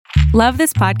Love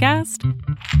this podcast?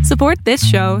 Support this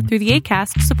show through the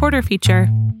Acast supporter feature.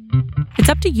 It's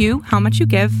up to you how much you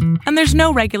give, and there's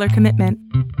no regular commitment.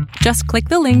 Just click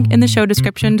the link in the show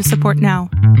description to support now.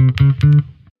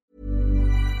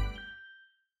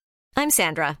 I'm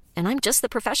Sandra, and I'm just the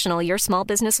professional your small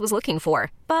business was looking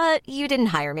for. But you didn't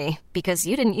hire me because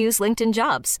you didn't use LinkedIn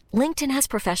Jobs. LinkedIn has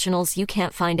professionals you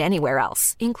can't find anywhere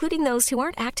else, including those who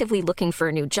aren't actively looking for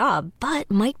a new job, but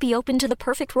might be open to the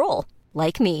perfect role,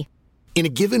 like me. In a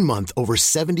given month, over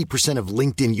 70% of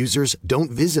LinkedIn users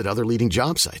don't visit other leading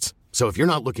job sites. So if you're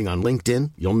not looking on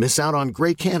LinkedIn, you'll miss out on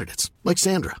great candidates like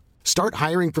Sandra. Start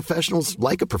hiring professionals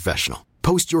like a professional.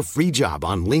 Post your free job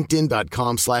on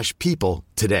linkedin.com/people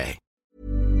today.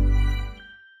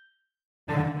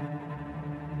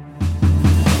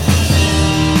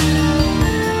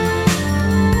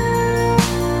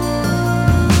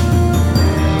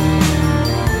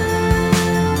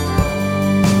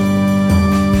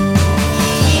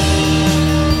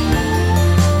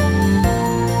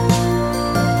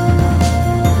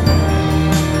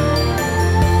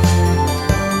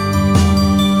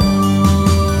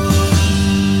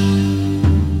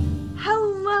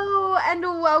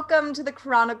 Welcome to the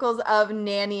Chronicles of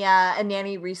Nania, a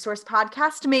nanny resource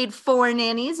podcast made for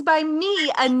nannies by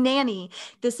me, a nanny.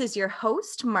 This is your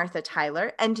host, Martha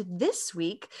Tyler, and this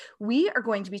week we are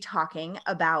going to be talking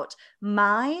about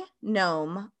my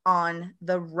gnome on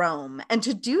the roam. And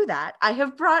to do that, I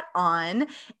have brought on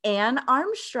Anne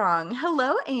Armstrong.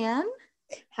 Hello, Anne.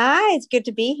 Hi, it's good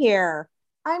to be here.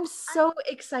 I'm so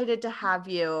excited to have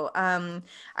you.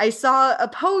 I saw a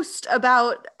post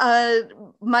about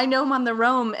my gnome on the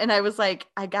roam, and I was like,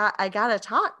 I gotta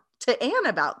talk to Anne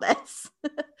about this.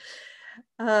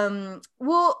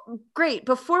 Well, great.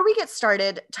 Before we get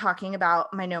started talking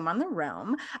about my gnome on the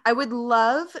roam, I would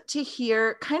love to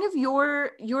hear kind of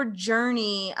your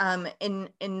journey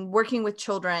in working with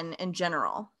children in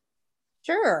general.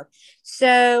 Sure.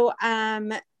 So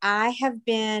I have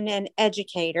been an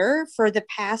educator for the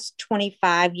past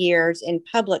 25 years in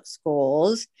public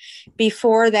schools.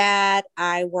 Before that,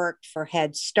 I worked for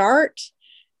Head Start.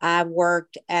 I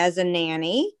worked as a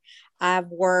nanny. I've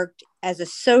worked as a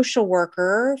social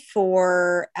worker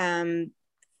for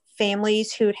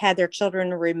families who'd had their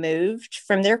children removed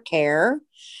from their care.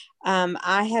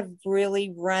 I have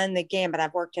really run the gamut.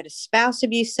 I've worked at a spouse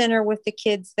abuse center with the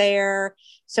kids there.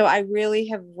 So I really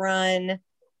have run,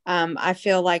 I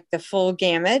feel like, the full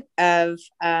gamut of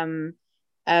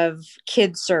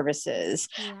kids services.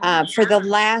 Yeah. For the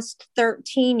last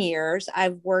 13 years,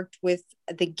 I've worked with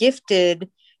the gifted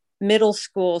middle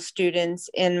school students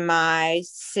in my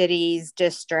city's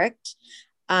district.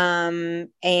 And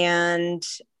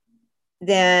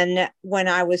then when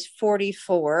I was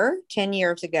 44, 10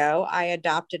 years ago, I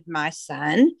adopted my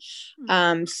son.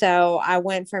 So I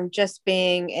went from just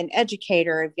being an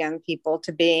educator of young people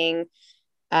to being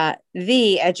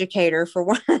the educator for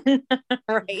one,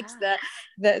 right? Yeah.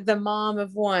 The mom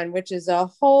of one, which is a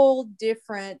whole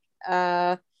different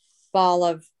ball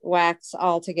of wax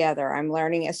altogether. I'm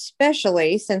learning,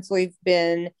 especially since we've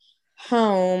been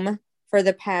home for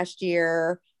the past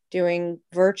year doing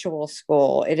virtual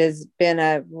school. It has been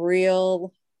a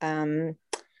real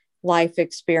life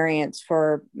experience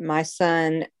for my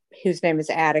son, whose name is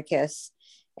Atticus,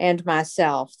 and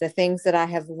myself. The things that I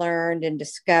have learned and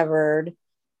discovered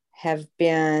have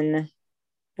been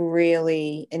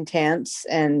really intense,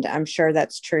 and I'm sure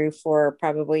that's true for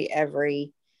probably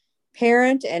every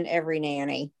parent and every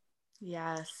nanny.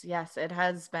 Yes, it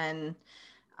has been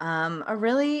a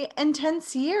really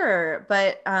intense year,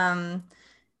 but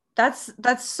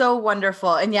that's so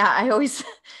wonderful. And yeah, I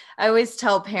always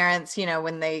tell parents,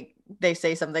 when they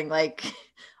say something like,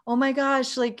 oh my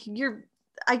gosh, like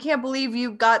I can't believe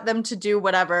you got them to do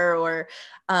whatever, or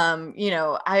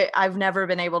I've never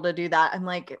been able to do that. I'm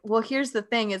like, well, here's the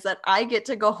thing is that I get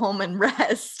to go home and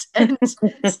rest and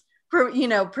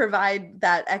provide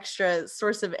that extra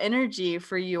source of energy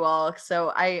for you all.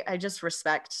 So I just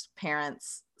respect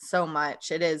parents so much.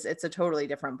 It's a totally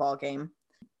different ballgame.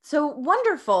 So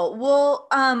wonderful. Well,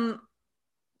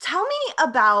 tell me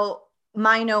about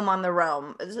My Gnome on the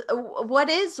Roam. What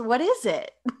is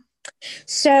it?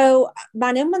 So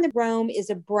My Gnome on the Roam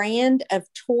is a brand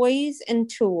of toys and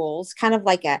tools, kind of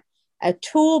like a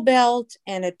tool belt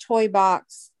and a toy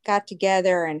box got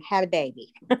together and had a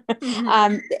baby.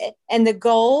 And the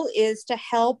goal is to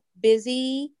help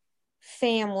busy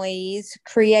families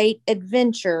create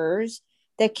adventures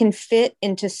that can fit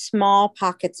into small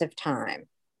pockets of time.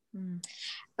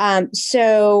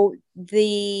 So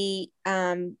the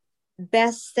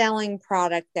best selling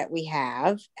product that we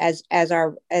have as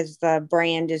the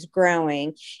brand is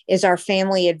growing is our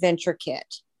family adventure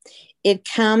kit. It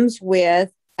comes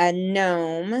with a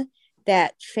gnome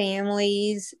that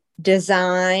families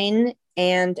design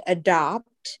and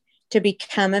adopt to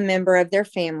become a member of their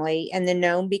family, and the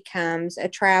gnome becomes a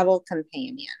travel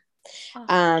companion,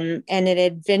 and an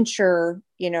adventure,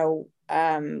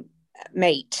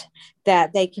 mate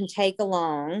that they can take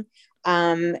along.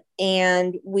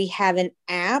 And we have an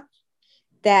app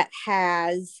that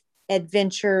has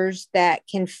adventures that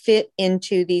can fit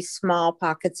into these small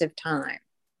pockets of time.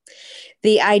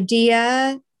 The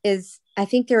idea is, I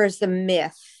think there is the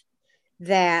myth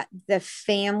that the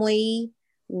family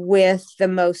with the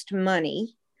most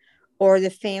money or the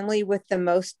family with the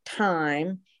most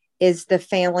time is the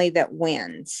family that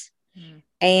wins. Mm.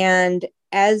 And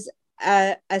as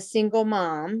a single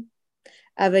mom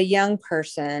of a young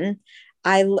person,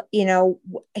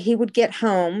 he would get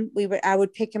home. I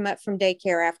would pick him up from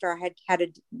daycare after I had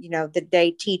the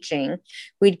day teaching.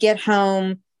 We'd get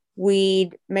home,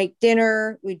 we'd make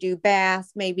dinner, we'd do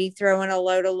bath, maybe throw in a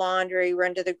load of laundry,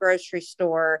 run to the grocery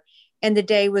store, and the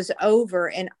day was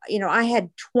over. And, I had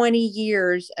 20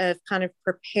 years of kind of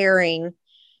preparing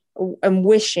and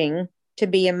wishing to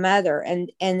be a mother. And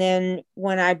then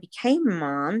when I became a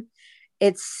mom,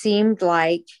 it seemed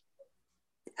like,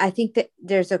 I think that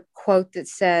there's a quote that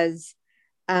says,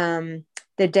 the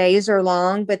days are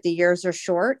long, but the years are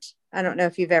short. I don't know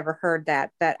if you've ever heard that,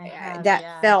 but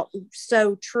that felt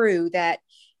so true, that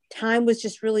time was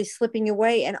just really slipping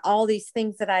away. And all these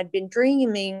things that I'd been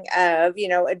dreaming of,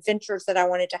 adventures that I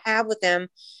wanted to have with them,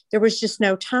 there was just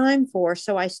no time for.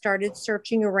 So I started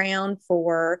searching around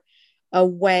for a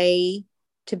way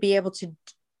to be able to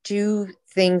do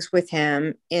things with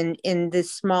him in the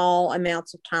small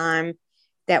amounts of time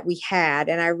that we had.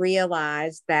 And I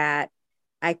realized that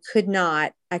I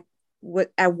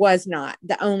was not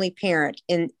the only parent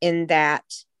in that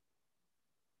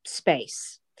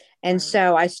space. And right.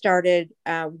 So I started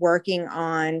working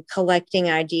on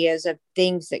collecting ideas of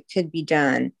things that could be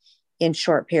done in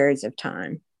short periods of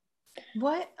time.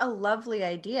 What a lovely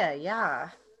idea. Yeah.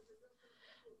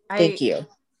 Thank you.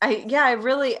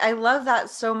 I love that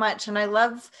so much. And I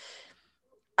love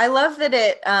that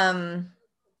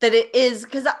it is,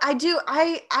 because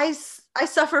I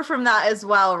suffer from that as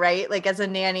well, right? Like as a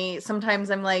nanny, sometimes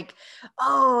I'm like,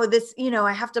 oh, this,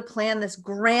 I have to plan this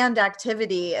grand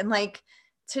activity. And like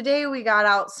today we got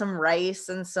out some rice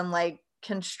and some like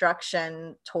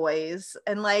construction toys,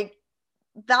 and like,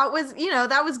 that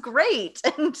was great.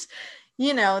 And,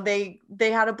 they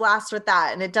had a blast with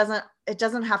that. And it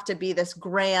doesn't have to be this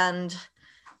grand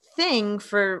thing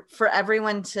for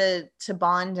everyone to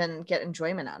bond and get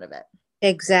enjoyment out of it.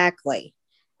 Exactly.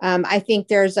 I think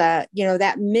there's that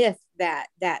myth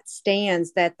that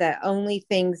stands, that the only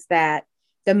things that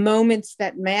the moments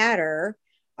that matter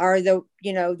are the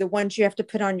ones you have to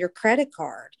put on your credit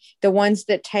card, the ones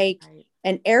that take right.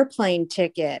 an airplane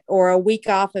ticket or a week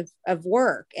off of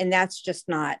work. And that's just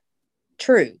not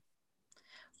true.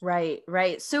 Right.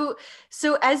 So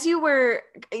as you were,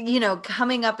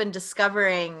 coming up and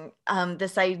discovering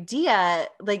this idea,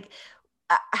 like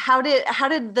how did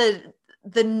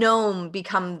the gnome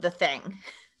become the thing?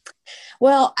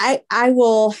 Well, I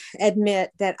will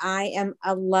admit that I am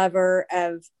a lover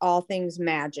of all things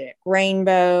magic,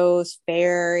 rainbows,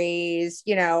 fairies,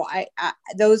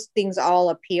 those things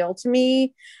all appeal to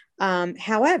me.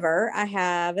 However, I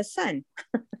have a son.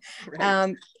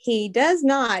 Right. He does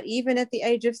not, even at the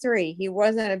age of 3, he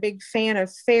wasn't a big fan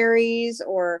of fairies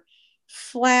or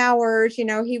flowers.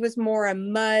 He was more a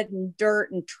mud and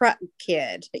dirt and truck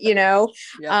kid, Yep.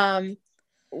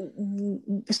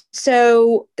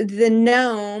 So the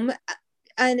gnome,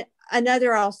 and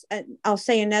I'll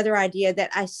say another idea that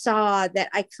I saw that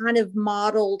I kind of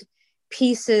modeled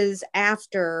pieces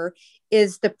after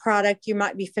is the product you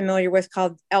might be familiar with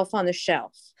called Elf on the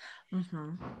Shelf.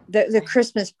 Mm-hmm. The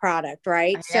Christmas product,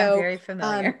 right? I am very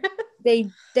familiar.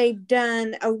 They've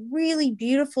done a really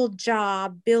beautiful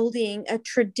job building a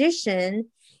tradition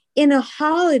in a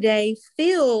holiday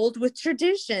filled with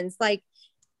traditions. Like,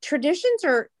 traditions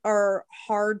are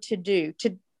hard to do.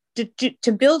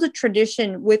 To build a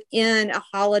tradition within a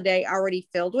holiday already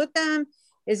filled with them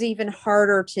is even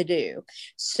harder to do.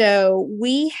 So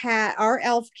our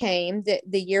elf came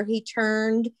the year he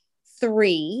turned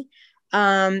 3.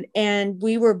 And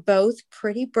we were both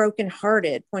pretty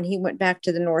brokenhearted when he went back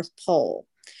to the North Pole.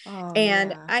 Oh,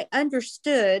 and yeah. I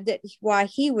understood that why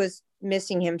he was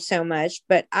missing him so much,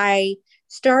 but I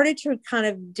started to kind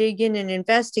of dig in and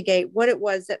investigate what it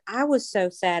was that I was so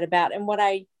sad about. And what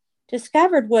I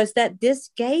discovered was that this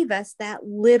gave us that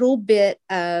little bit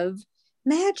of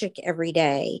magic every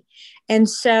day. And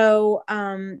so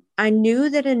I knew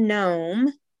that a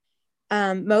gnome,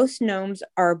 most gnomes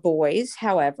are boys.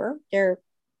 However, there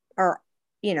are,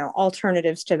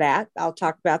 alternatives to that. I'll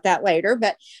talk about that later.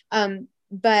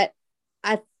 But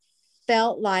I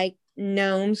felt like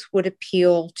gnomes would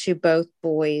appeal to both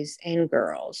boys and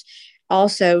girls,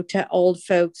 also to old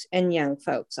folks and young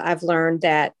folks. I've learned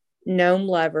that gnome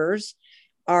lovers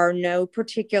are no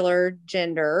particular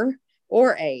gender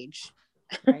or age.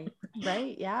 Right.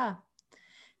 Yeah,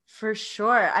 for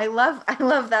sure. I love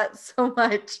that so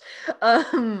much.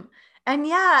 And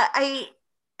yeah,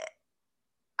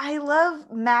 I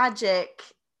love magic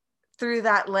through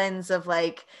that lens of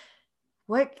like,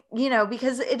 what,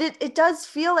 because it does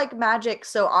feel like magic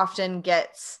so often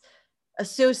gets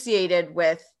associated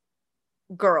with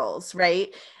girls,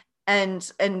 right?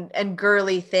 And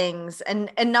girly things, and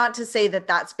not to say that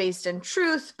that's based in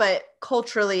truth, but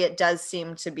culturally it does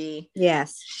seem to be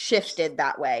shifted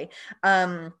that way.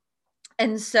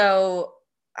 And so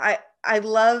I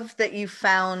love that you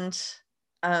found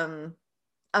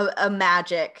a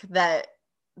magic that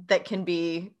can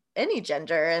be any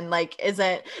gender, and like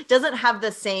doesn't have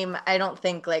the same, I don't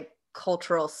think, like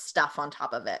cultural stuff on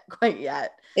top of it quite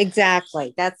yet.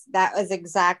 Exactly. That was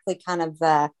exactly kind of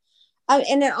the,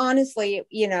 and then honestly,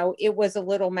 it was a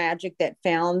little magic that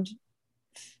found,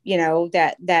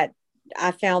 that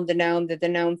I found the gnome, that the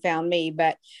gnome found me.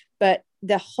 But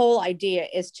the whole idea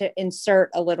is to insert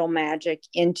a little magic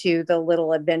into the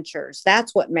little adventures.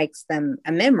 That's what makes them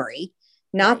a memory,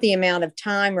 not the amount of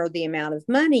time or the amount of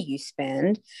money you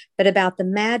spend, but about the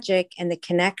magic and the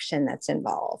connection that's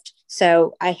involved.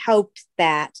 So I hoped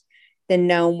that the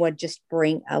gnome would just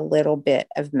bring a little bit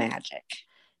of magic.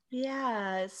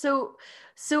 Yeah. So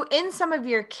in some of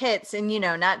your kits, and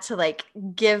not to like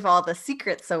give all the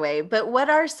secrets away, but what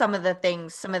are some of the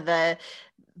things, some of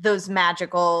those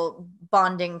magical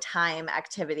bonding time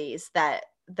activities that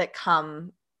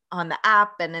come on the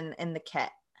app and in the kit?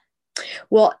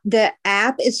 Well, the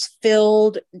app is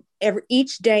filled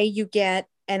each day you get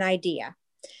an idea.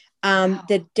 Wow.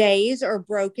 The days are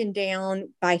broken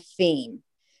down by theme.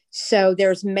 So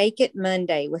there's Make It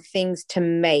Monday with things to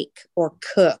make or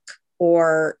cook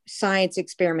or science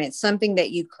experiments, something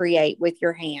that you create with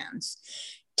your hands.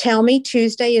 Tell Me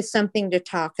Tuesday is something to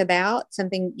talk about,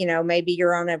 something, maybe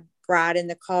you're on a ride in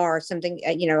the car, something,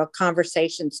 a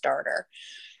conversation starter.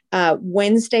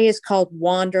 Wednesday is called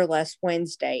Wanderlust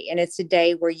Wednesday, and it's a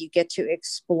day where you get to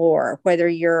explore, whether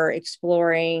you're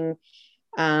exploring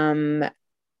the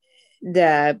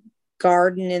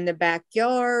garden in the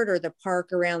backyard or the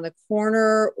park around the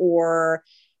corner, or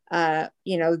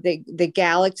the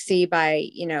galaxy by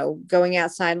going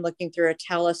outside and looking through a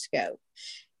telescope.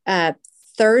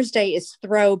 Thursday is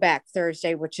Throwback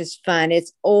Thursday, which is fun.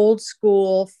 It's old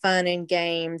school fun and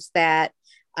games that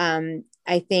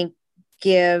I think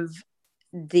give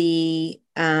the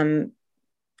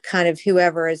kind of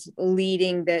whoever is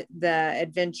leading the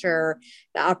adventure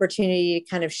the opportunity to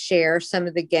kind of share some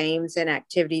of the games and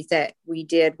activities that we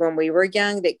did when we were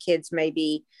young that kids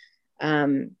maybe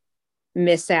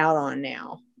miss out on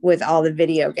now with all the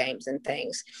video games and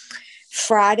things.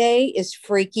 Friday is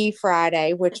Freaky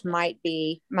Friday, which might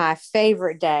be my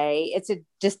favorite day. It's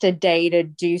just a day to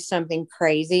do something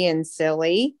crazy and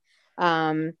silly,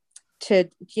 to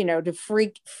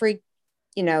freak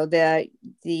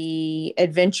the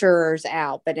adventurers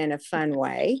out, but in a fun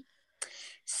way.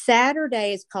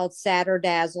 Saturday is called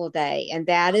Saturdazzle Day, and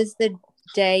that is the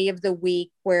day of the week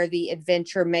where the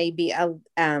adventure may be a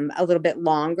little bit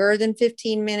longer than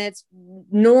 15 minutes.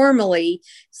 Normally,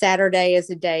 Saturday is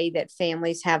a day that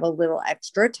families have a little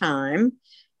extra time.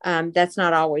 That's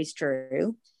not always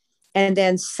true. And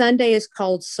then Sunday is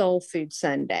called Soul Food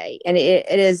Sunday, and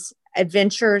it is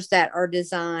adventures that are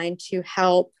designed to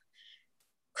help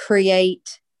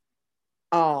create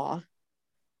awe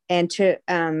and to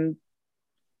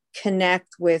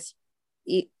connect with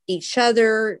each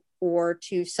other, or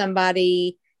to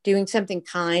somebody doing something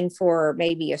kind for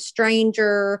maybe a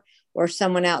stranger or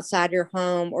someone outside your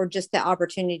home, or just the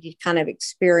opportunity to kind of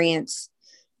experience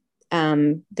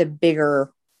the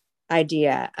bigger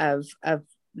idea of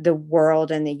the world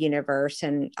and the universe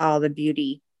and all the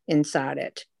beauty inside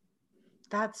it.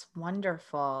 That's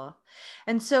wonderful.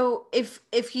 And so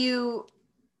if you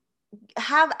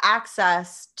have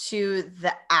access to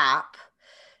the app,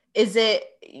 is it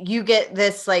you get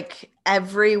this like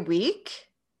every week?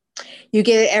 You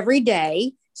get it every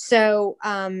day. So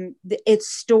it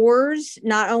stores,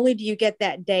 not only do you get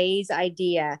that day's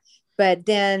idea, but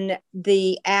then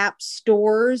the app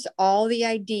stores all the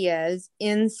ideas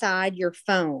inside your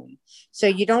phone. So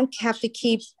you don't have to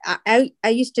keep, I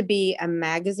used to be a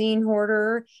magazine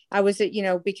hoarder. I was,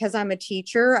 because I'm a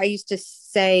teacher, I used to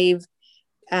save,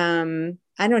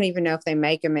 I don't even know if they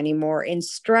make them anymore,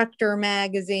 Instructor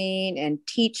Magazine and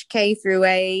Teach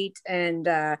K-8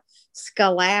 and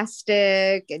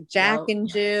Scholastic and Jack and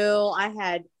Jill. I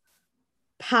had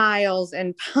piles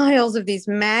and piles of these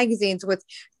magazines with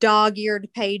dog-eared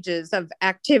pages of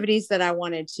activities that I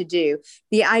wanted to do.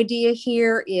 The idea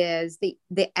here is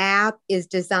the app is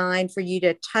designed for you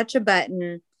to touch a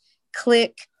button,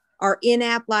 click. Our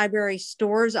in-app library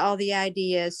stores all the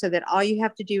ideas so that all you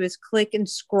have to do is click and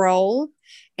scroll.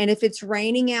 And if it's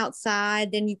raining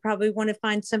outside, then you probably want to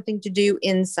find something to do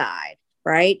inside,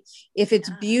 right? If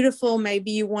it's beautiful, maybe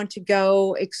you want to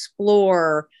go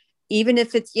explore. Even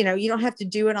if it's, you don't have to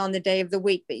do it on the day of the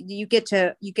week, but you get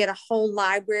a whole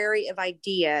library of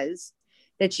ideas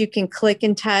that you can click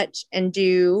and touch and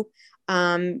do.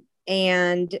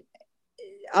 And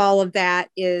all of that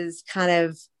is kind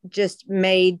of just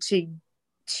made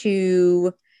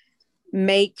to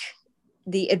make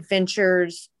the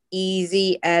adventures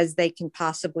easy as they can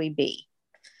possibly be.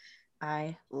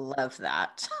 I love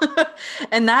that.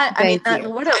 And that,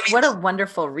 what a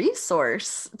wonderful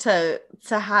resource to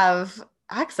have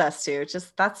access to.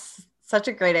 Just, that's such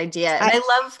a great idea. And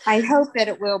I hope that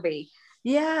it will be.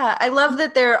 Yeah. I love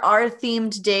that there are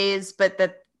themed days, but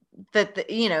that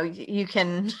you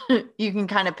can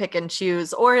kind of pick and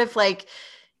choose, or if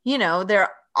they're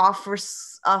off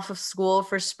of school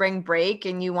for spring break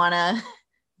and you want to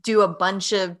do a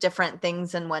bunch of different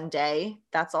things in one day,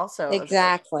 that's also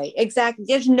exactly.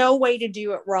 There's no way to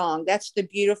do it wrong. That's the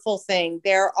beautiful thing.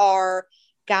 There are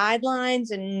guidelines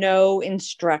and no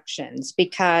instructions,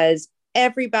 because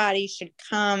everybody should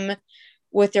come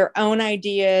with their own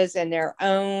ideas and their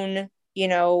own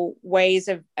ways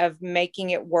of making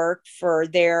it work for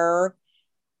their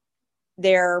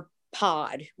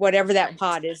pod, whatever that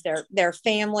pod is, their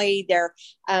family,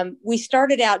 we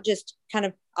started out just kind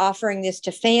of offering this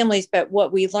to families, but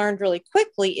what we learned really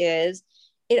quickly is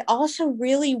it also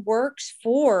really works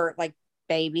for like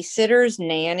babysitters,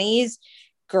 nannies,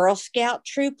 Girl Scout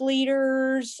troop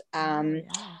leaders.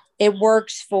 It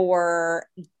works for,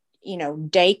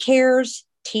 daycares,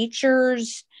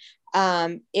 teachers.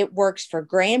 It works for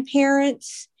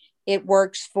grandparents. It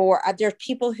works for, there's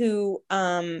people who,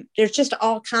 there's just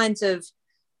all kinds of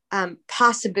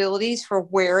possibilities for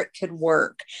where it could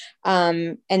work.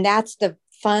 And that's the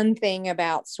fun thing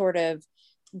about sort of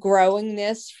growing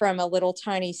this from a little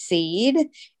tiny seed,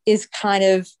 is kind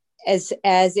of as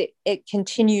it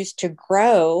continues to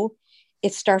grow,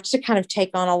 it starts to kind of take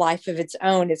on a life of its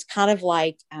own. It's kind of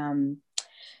like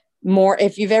more,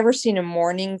 if you've ever seen a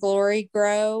morning glory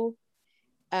grow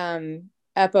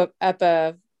up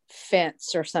a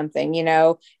fence or something,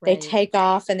 they take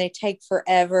off and they take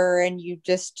forever, and you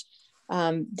just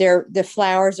the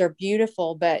flowers are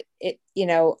beautiful, but it,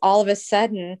 all of a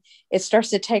sudden it starts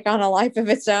to take on a life of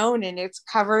its own, and it's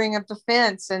covering up the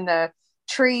fence and the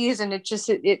trees, and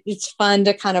it's fun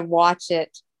to kind of watch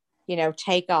it,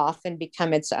 take off and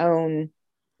become its own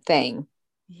thing.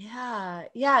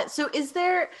 Yeah. So is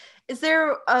there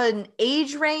an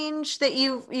age range that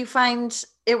you find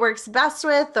it works best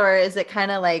with, or is it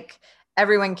kind of like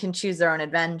everyone can choose their own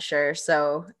adventure,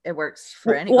 so it works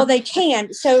for anyone? Well, they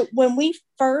can. So when we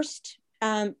first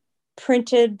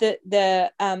printed the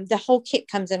whole kit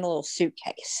comes in a little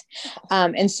suitcase.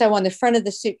 And so on the front of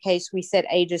the suitcase, we said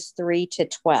ages 3 to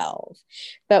 12.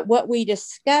 But what we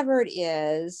discovered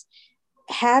is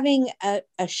having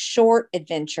a short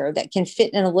adventure that can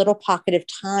fit in a little pocket of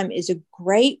time is a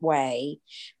great way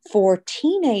for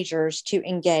teenagers to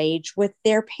engage with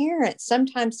their parents.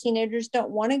 Sometimes teenagers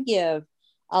don't want to give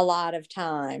a lot of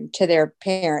time to their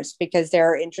parents because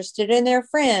they're interested in their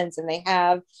friends and they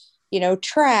have,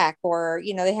 track, or,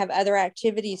 they have other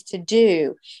activities to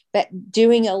do. But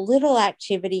doing a little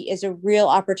activity is a real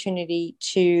opportunity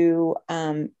to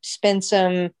spend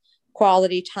some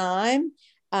quality time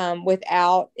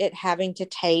without it having to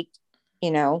take,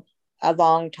 a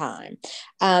long time.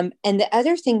 And the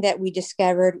other thing that we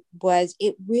discovered was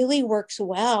it really works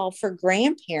well for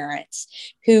grandparents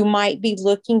who might be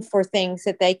looking for things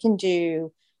that they can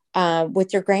do with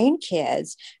their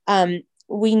grandkids.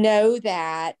 We know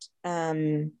that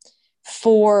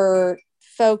for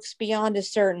folks beyond a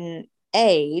certain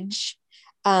age,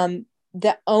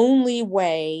 the only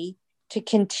way to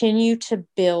continue to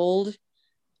build,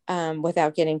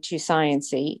 without getting too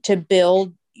sciencey, to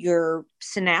build your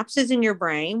synapses in your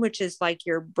brain, which is like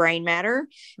your brain matter.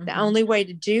 Mm-hmm. The only way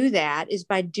to do that is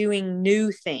by doing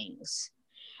new things.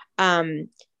 And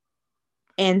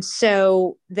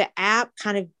so the app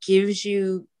kind of gives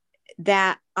you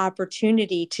that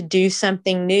opportunity to do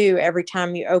something new every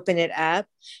time you open it up.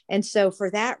 And so for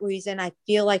that reason, I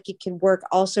feel like it can work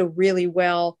also really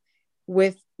well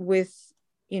with,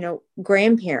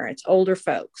 grandparents, older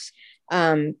folks.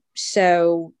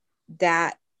 So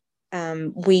that,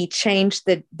 we changed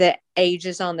the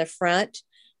ages on the front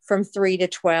from 3 to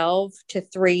 12 to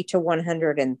 3 to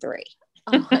 103.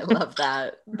 Oh, I love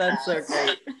that. That's so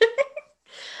great.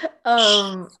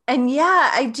 And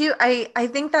yeah, I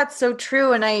think that's so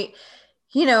true. And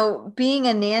being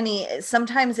a nanny,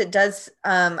 sometimes it does,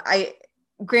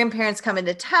 grandparents come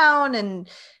into town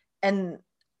and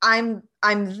I'm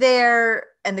there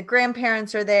and the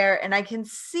grandparents are there, and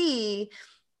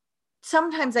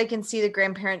sometimes I can see the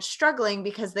grandparents struggling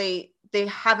because they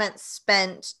haven't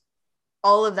spent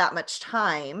all of that much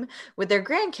time with their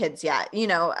grandkids yet.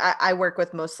 I work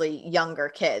with mostly younger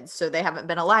kids, so they haven't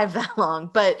been alive that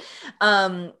long, but,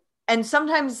 and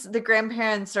sometimes the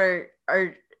grandparents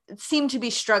seem to be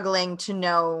struggling to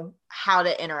know how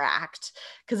to interact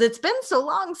because it's been so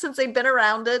long since they've been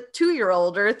around a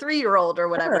 2-year-old or a 3-year-old or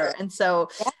whatever. Sure. And so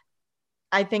yeah.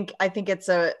 I think it's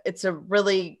a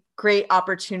really great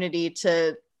opportunity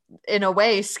to, in a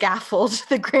way, scaffold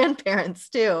the grandparents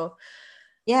too.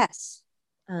 Yes.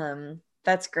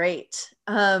 That's great.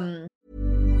 I'm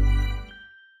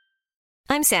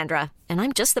Sandra, and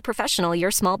I'm just the professional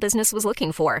your small business was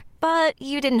looking for. But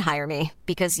you didn't hire me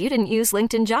because you didn't use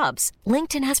LinkedIn Jobs.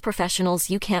 LinkedIn has professionals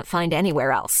you can't find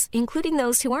anywhere else, including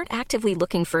those who aren't actively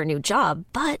looking for a new job,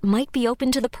 but might be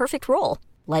open to the perfect role,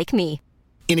 like me.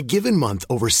 In a given month,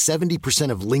 over 70%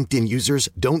 of LinkedIn users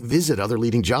don't visit other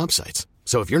leading job sites.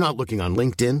 So if you're not looking on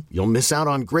LinkedIn, you'll miss out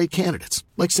on great candidates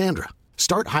like Sandra.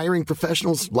 Start hiring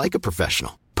professionals like a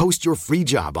professional. Post your free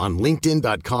job on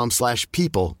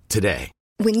linkedin.com/people today.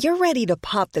 When you're ready to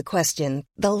pop the question,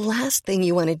 the last thing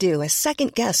you want to do is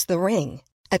second-guess the ring.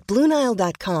 At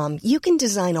BlueNile.com, you can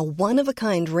design a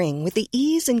one-of-a-kind ring with the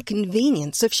ease and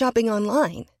convenience of shopping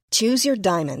online. Choose your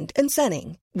diamond and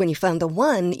setting. When you find the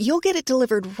one, you'll get it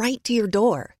delivered right to your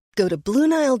door. Go to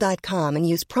BlueNile.com and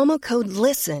use promo code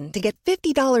LISTEN to get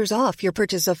 $50 off your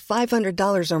purchase of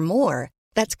 $500 or more.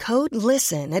 That's code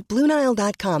LISTEN at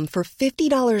BlueNile.com for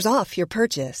 $50 off your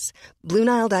purchase.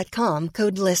 BlueNile.com,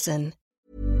 code LISTEN.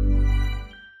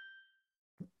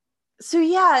 So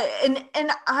yeah,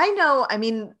 and I know, I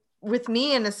mean, with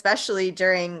me, and especially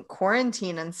during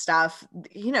quarantine and stuff,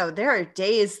 there are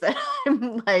days that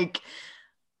I'm like,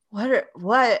 what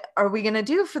are we going to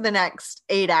do for the next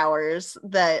 8 hours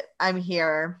that I'm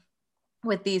here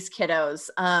with these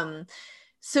kiddos?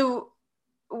 So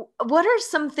what are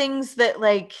some things that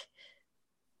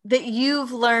that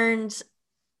you've learned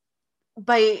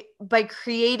by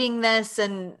creating this,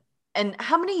 and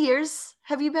how many years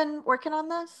have you been working on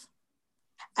this?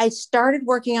 I started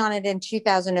working on it in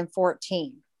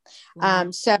 2014.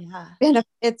 Wow. So yeah.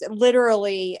 It's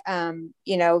literally,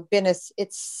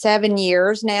 it's 7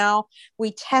 years now.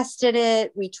 We tested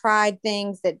it. We tried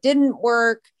things that didn't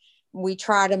work. We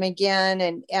tried them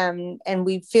again. And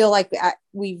we feel like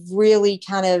we've really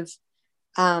kind of,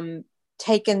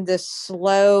 taken the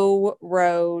slow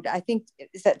road. I think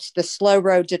that's the slow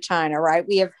road to China, right?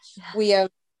 We have,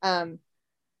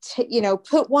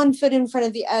 put one foot in front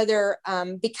of the other,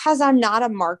 because I'm not a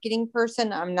marketing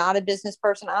person. I'm not a business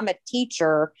person. I'm a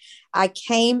teacher. I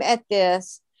came at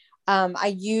this.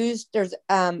 There's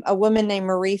a woman named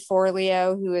Marie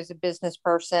Forleo, who is a business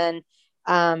person.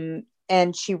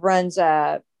 And she runs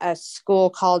a school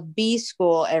called B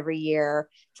School every year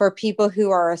for people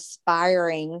who are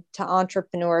aspiring to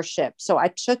entrepreneurship. So I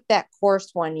took that course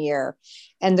one year,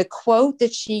 and the quote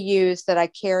that she used that I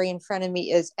carry in front of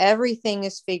me is, everything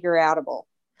is figure outable.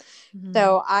 Mm-hmm.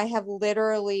 So I have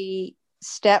literally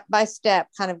step by step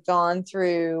kind of gone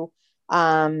through,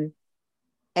 and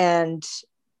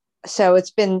so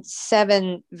it's been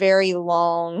 7 very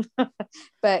long,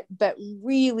 but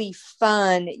really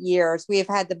fun years. We have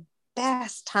had the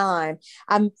best time.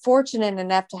 I'm fortunate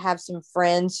enough to have some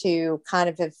friends who kind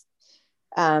of have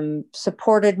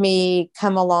supported me,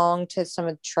 come along to some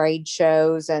of the trade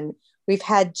shows, and we've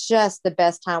had just the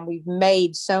best time. We've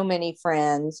made so many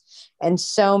friends and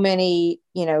so many,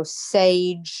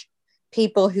 sage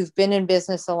people who've been in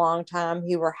business a long time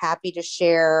who were happy to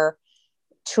share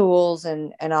tools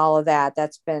and all of that.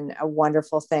 That's been a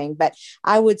wonderful thing. But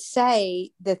I would say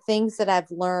the things that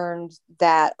I've learned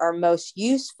that are most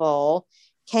useful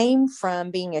came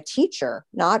from being a teacher,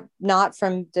 not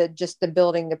from just the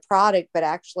building the product, but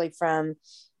actually from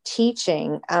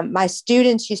teaching. My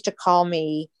students used to call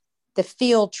me the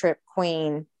field trip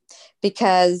queen,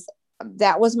 because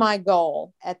that was my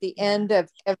goal. At the end of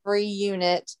every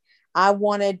unit, I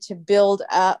wanted to build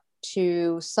up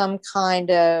to some kind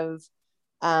of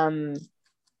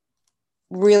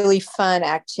really fun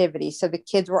activity. So the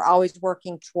kids were always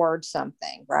working towards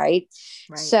something, right?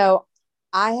 So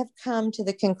I have come to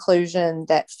the conclusion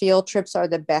that field trips are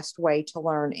the best way to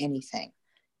learn anything.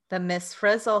 The Miss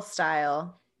Frizzle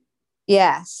style.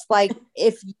 Yes. Like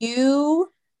if you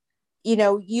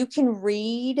can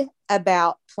read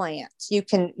about plants. You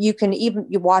can even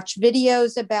watch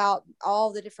videos about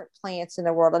all the different plants in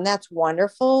the world, and that's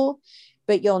wonderful.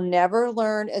 But you'll never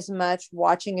learn as much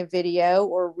watching a video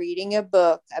or reading a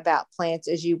book about plants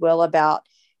as you will about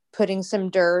putting some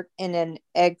dirt in an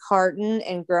egg carton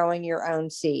and growing your own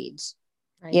seeds.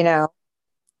 Right.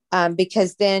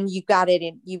 Because then you got it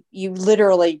in, you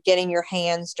literally getting your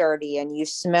hands dirty and you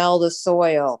smell the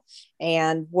soil.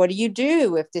 And what do you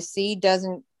do if the seed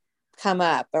doesn't come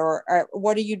up, or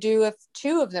what do you do if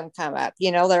two of them come up?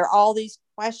 There are all these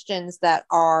questions that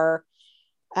are,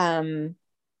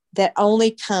 that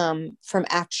only come from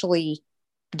actually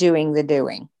doing the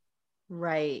doing.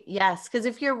 Right. Yes. Because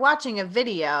if you're watching a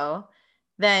video,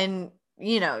 then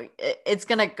it's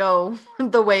going to go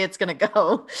the way it's going to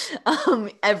go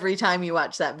every time you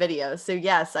watch that video. So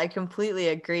yes, I completely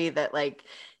agree that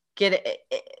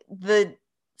the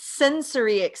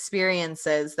sensory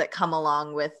experiences that come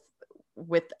along with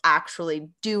actually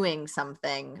doing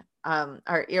something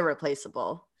are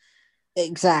irreplaceable.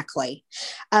 Exactly.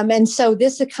 And so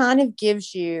this kind of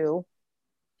gives you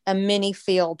a mini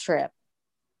field trip,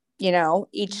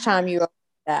 each time you open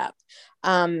it up.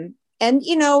 And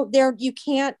there you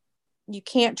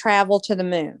can't travel to the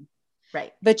moon,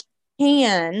 right? But you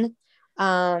can.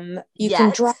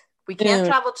 We can't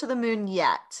travel to the moon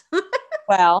yet.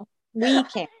 Well, we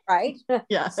can, right?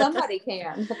 Yeah, somebody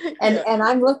can, and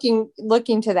I'm looking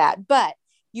to that. But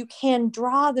you can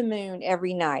draw the moon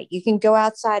every night. You can go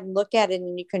outside and look at it,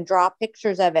 and you can draw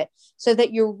pictures of it, so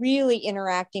that you're really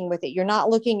interacting with it. You're not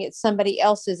looking at somebody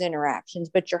else's interactions,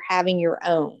 but you're having your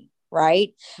own.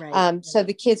 Right. So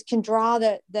the kids can draw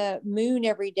the moon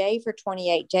every day for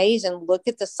 28 days and look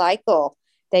at the cycle.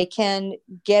 They can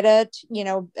get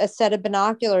a set of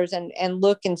binoculars and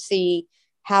look and see,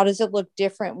 how does it look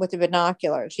different with the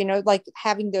binoculars? Like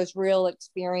having those real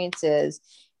experiences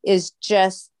is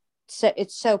just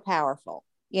it's so powerful,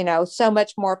 so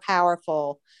much more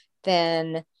powerful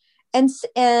than,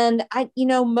 and I,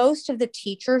 most of the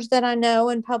teachers that I know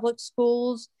in public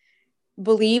schools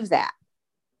believe that.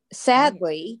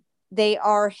 Sadly, they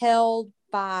are held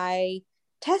by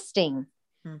testing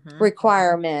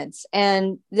requirements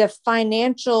and the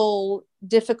financial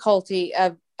difficulty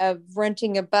of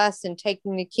renting a bus and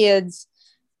taking the kids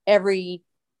every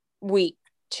week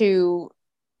to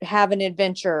have an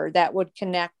adventure that would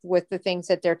connect with the things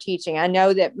that they're teaching. I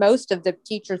know that most of the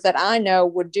teachers that I know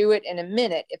would do it in a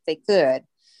minute if they could,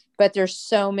 but there's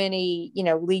so many,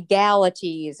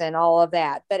 legalities and all of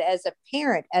that. But as a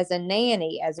parent, as a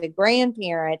nanny, as a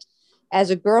grandparent, as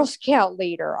a Girl Scout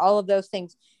leader, all of those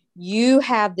things, you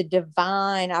have the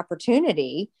divine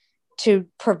opportunity to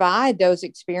provide those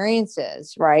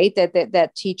experiences, right?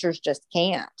 That teachers just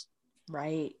can't.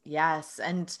 Right. Yes.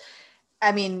 And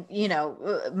I mean,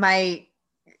 my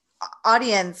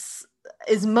audience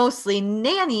is mostly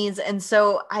nannies. And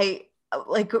so I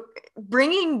like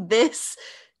bringing this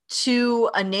to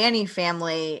a nanny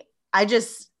family. I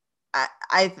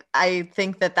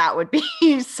think that would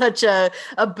be such a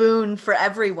boon for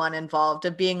everyone involved,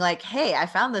 of being like, hey, I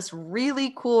found this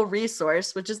really cool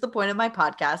resource, which is the point of my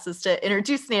podcast, is to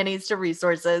introduce nannies to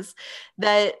resources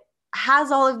that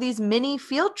has all of these mini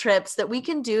field trips that we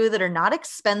can do that are not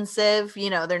expensive.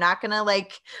 They're not going to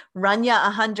run you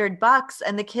 $100,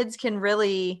 and the kids can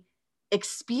really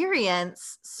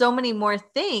experience so many more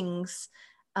things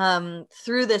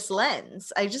through this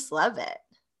lens. I just love it.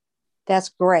 That's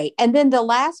great. And then the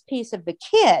last piece of the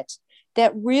kit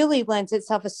that really lends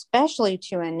itself especially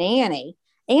to a nanny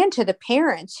and to the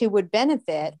parents who would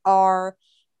benefit are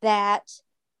that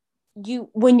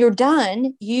when you're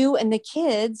done, you and the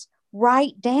kids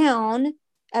write down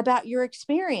about your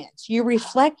experience. You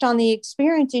reflect on the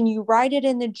experience and you write it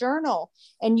in the journal,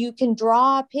 and you can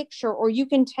draw a picture, or you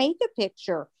can take a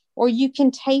picture, or you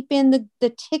can tape in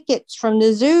the tickets from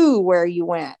the zoo where you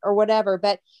went or whatever.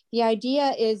 But the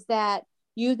idea is that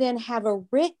you then have a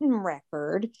written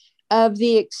record of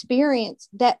the experience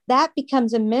that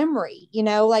becomes a memory.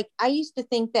 Like I used to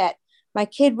think that my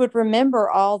kid would remember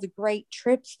all the great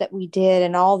trips that we did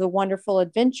and all the wonderful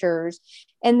adventures.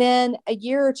 And then a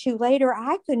year or two later,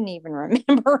 I couldn't even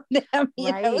remember them,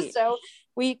 Right. So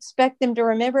we expect them to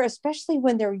remember, especially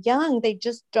when they're young, they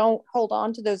just don't hold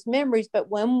on to those memories. But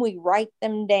when we write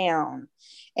them down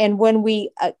and when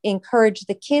we encourage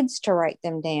the kids to write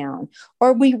them down,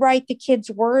 or we write the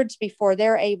kids' words before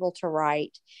they're able to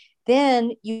write,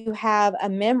 then you have a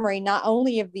memory not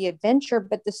only of the adventure,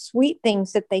 but the sweet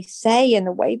things that they say and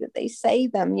the way that they say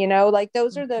them, like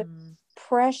those are the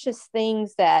precious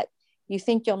things that you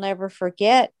think you'll never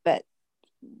forget, but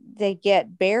they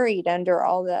get buried under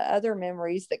all the other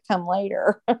memories that come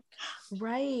later.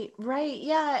 Right.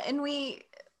 Yeah. And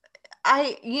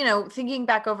thinking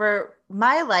back over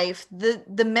my life,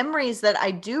 the memories that I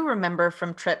do remember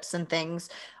from trips and things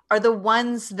are the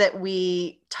ones that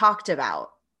we talked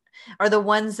about, are the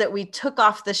ones that we took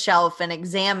off the shelf and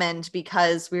examined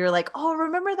because we were like, oh,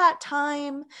 remember that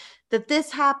time that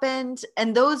this happened?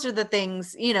 And those are the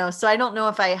things, so I don't know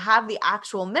if I have the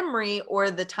actual memory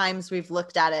or the times we've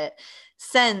looked at it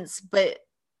since, but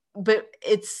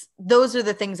those are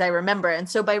the things I remember. And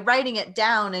so by writing it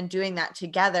down and doing that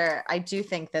together, I do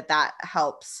think that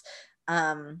helps.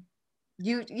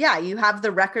 You have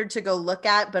the record to go look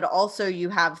at, but also you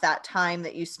have that time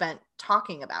that you spent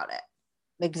talking about it.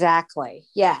 Exactly.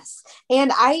 Yes.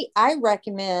 And I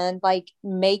recommend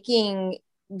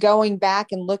going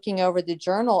back and looking over the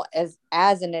journal as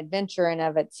an adventure in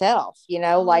of itself,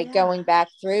 going back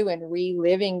through and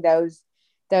reliving those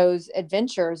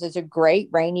adventures is a great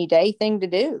rainy day thing to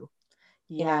do.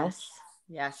 Yes.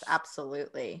 Yes,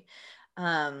 absolutely.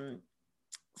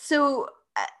 So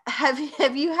have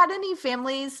you had any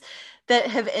families that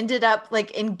have ended up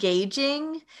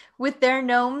engaging with their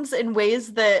gnomes in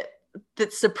ways that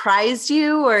surprised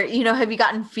you, or, have you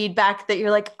gotten feedback that you're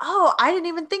like, oh, I didn't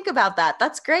even think about that?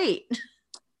 That's great.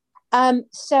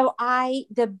 So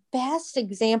the best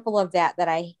example of that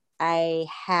I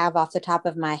have off the top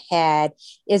of my head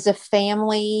is a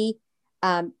family.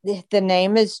 The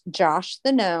name is Josh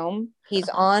the Gnome. He's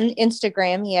on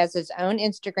Instagram. He has his own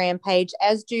Instagram page,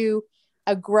 as do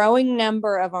a growing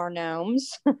number of our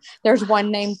gnomes. There's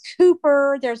one named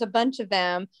Cooper. There's a bunch of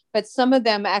them, but some of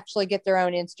them actually get their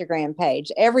own Instagram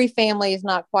page. Every family is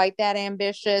not quite that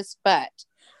ambitious, but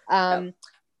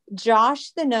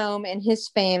Josh the Gnome and his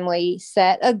family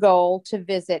set a goal to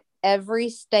visit every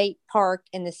state park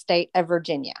in the state of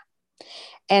Virginia.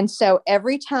 And so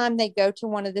every time they go to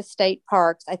one of the state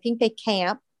parks, I think they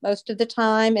camp most of the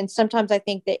time. And sometimes I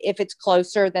think that if it's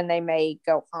closer, then they may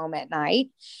go home at night.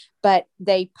 But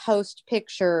they post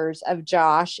pictures of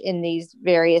Josh in these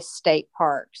various state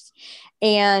parks.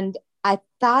 And I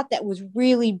thought that was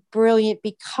really brilliant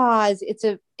because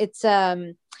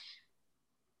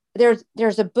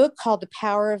there's a book called The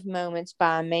Power of Moments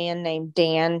by a man named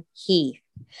Dan Heath.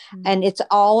 Mm-hmm. And it's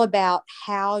all about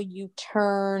how you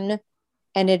turn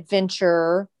an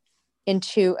adventure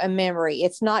into a memory.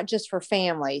 It's not just for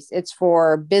families, it's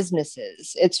for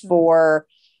businesses, it's for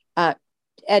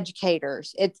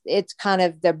educators. It's kind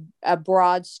of a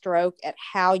broad stroke at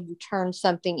how you turn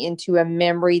something into a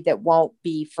memory that won't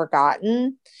be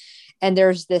forgotten. And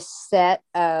there's this set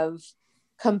of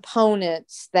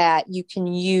components that you can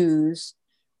use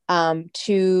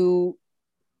to,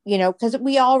 because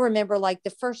we all remember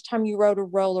the first time you rode a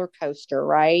roller coaster,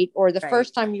 right? Or the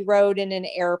first time you rode in an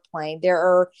airplane. There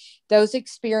are those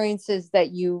experiences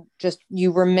that you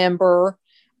remember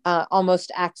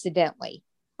almost accidentally,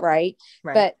 right?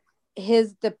 But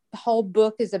the whole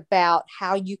book is about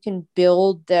how you can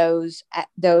build those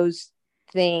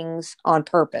things on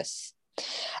purpose.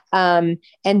 So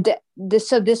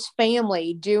this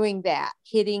family doing that,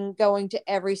 going to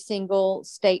every single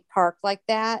state park like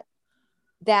that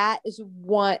is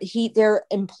one. They're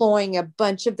employing a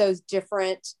bunch of those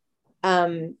different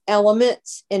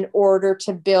elements in order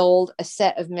to build a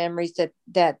set of memories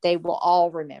that they will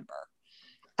all remember.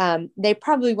 They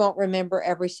probably won't remember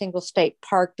every single state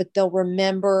park, but they'll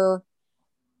remember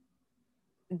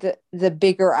the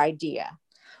bigger idea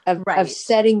of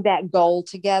setting that goal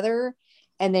together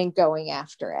and then going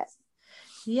after it.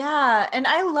 Yeah. And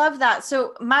I love that.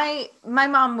 So my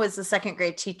mom was a second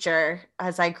grade teacher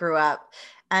as I grew up,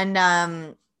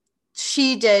 and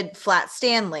she did Flat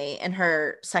Stanley in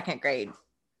her second grade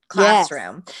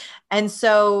classroom. Yes. And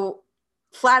so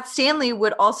Flat Stanley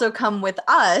would also come with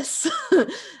us,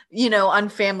 on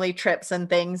family trips and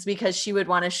things, because she would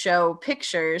want to show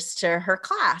pictures to her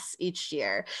class each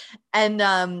year.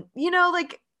 And,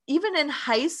 even in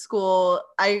high school,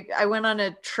 I went on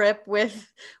a trip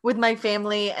with my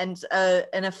family and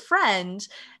a friend,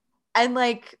 And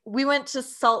like we went to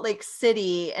Salt Lake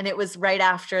City, and it was right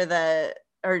after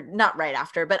or not right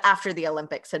after, but after the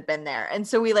Olympics had been there. And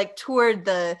so we like toured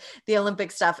the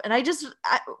Olympic stuff. And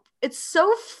it's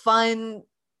so fun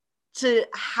to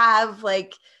have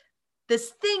like this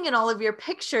thing in all of your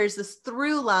pictures, this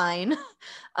through line,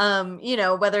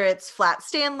 whether it's Flat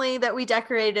Stanley that we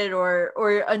decorated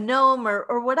or a gnome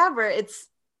or whatever.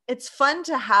 It's fun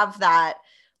to have that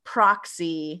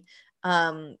proxy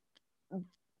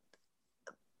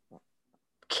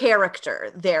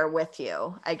character there with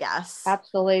you, I guess.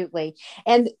 Absolutely.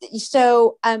 And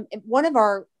so one of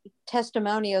our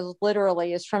testimonials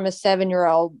literally is from a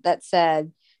 7-year-old that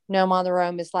said, Gnome on the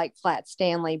Roam is like Flat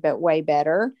Stanley, but way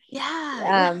better.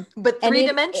 Yeah. But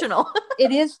three-dimensional.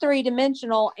 It is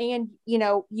three-dimensional. And,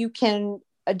 you can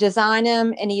design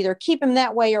them and either keep them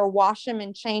that way or wash them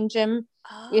and change them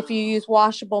if you use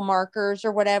washable markers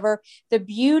or whatever. The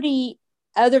beauty,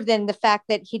 other than the fact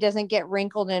that he doesn't get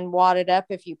wrinkled and wadded up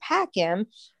if you pack him,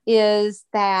 is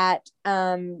that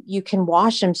you can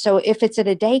wash him. So if it's at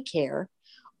a daycare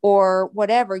or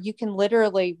whatever, you can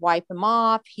literally wipe him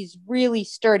off. He's really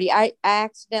sturdy. I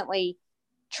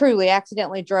truly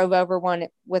accidentally drove over one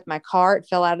with my car. It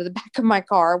fell out of the back of my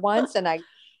car once, and I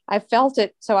felt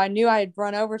it. So I knew I had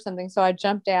run over something. So I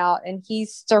jumped out, and he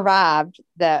survived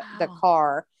the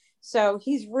car. So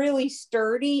he's really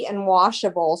sturdy and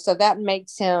washable. So that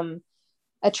makes him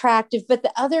attractive. But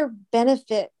the other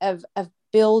benefit of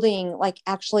building, like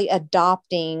actually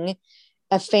adopting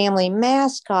a family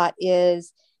mascot,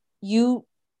 is you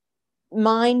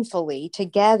mindfully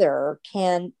together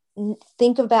can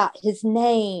think about his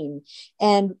name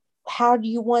and how do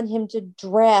you want him to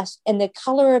dress and the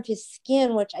color of his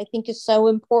skin, which I think is so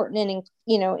important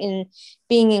in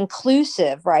being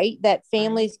inclusive, right? That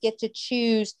families get to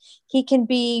choose. He can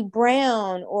be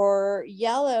brown or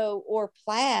yellow or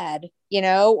plaid,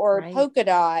 or polka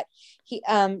dot,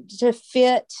 to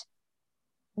fit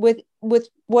with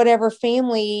whatever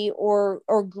family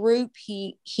or group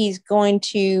he's going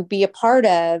to be a part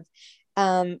of.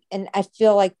 And I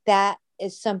feel like that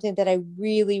is something that I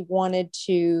really wanted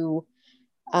to,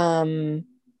 I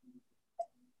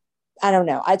don't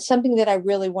know. It's something that I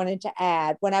really wanted to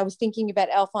add when I was thinking about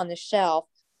Elf on the Shelf.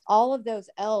 All of those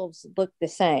elves look the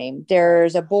same.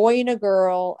 There's a boy and a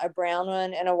girl, a brown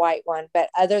one and a white one. But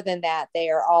other than that,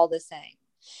 they are all the same.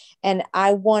 And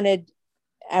I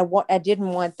didn't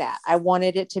want that. I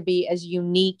wanted it to be as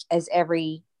unique as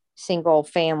every single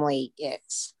family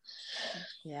is.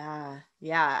 Yeah.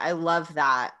 I love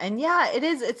that. And yeah, it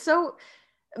is. It's so,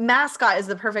 mascot is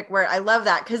the perfect word. I love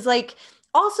that. Cause like,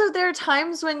 also there are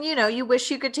times when, you wish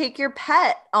you could take your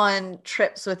pet on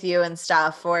trips with you and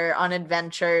stuff or on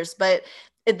adventures, but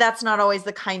that's not always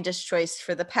the kindest choice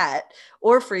for the pet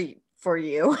or for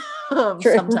you.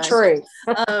 Sometimes. True.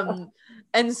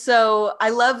 And so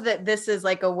I love that this is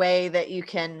like a way that you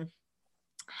can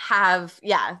have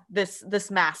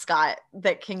this mascot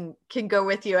that can go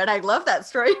with you. And I love that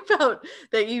story about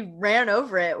that you ran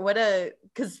over it.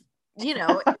 Because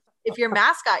if your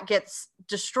mascot gets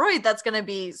destroyed, that's going to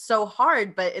be so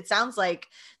hard, but it sounds like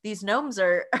these gnomes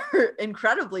are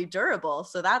incredibly durable,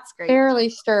 so that's great. Fairly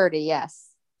sturdy. Yes.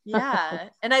 Yeah.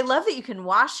 And I love that you can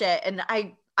wash it. And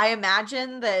I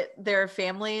imagine that there are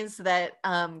families that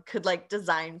could like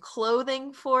design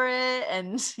clothing for it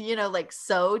and, like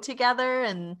sew together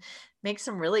and make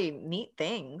some really neat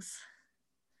things.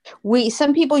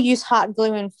 Some people use hot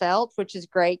glue and felt, which is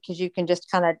great because you can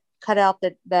just kind of cut out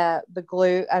the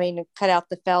glue. I mean, cut out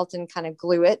the felt and kind of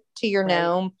glue it to your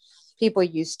gnome. People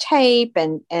use tape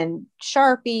and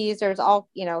Sharpies. There's all,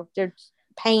 there's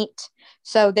paint.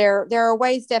 So there are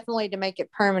ways definitely to make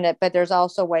it permanent, but there's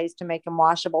also ways to make them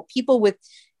washable. People with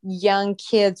young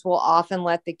kids will often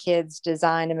let the kids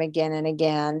design them again and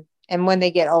again. And when they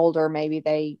get older, maybe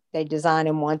they design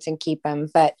them once and keep them.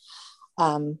 But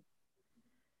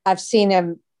I've seen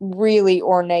them really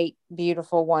ornate,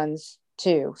 beautiful ones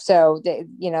too. So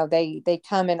they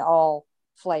come in all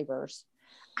flavors.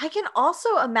 I can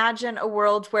also imagine a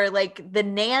world where like the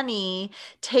nanny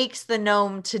takes the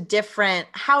gnome to different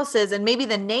houses and maybe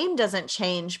the name doesn't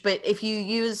change, but if you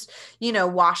use,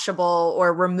 washable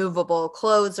or removable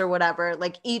clothes or whatever,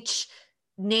 like each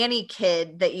nanny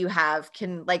kid that you have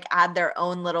can like add their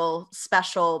own little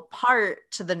special part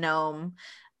to the gnome.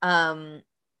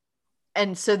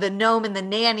 And so the gnome and the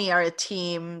nanny are a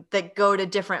team that go to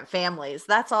different families.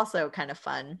 That's also kind of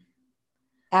fun.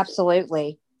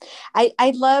 Absolutely. I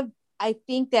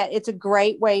think that it's a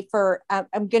great way for,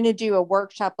 I'm going to do a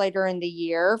workshop later in the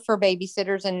year for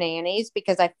babysitters and nannies,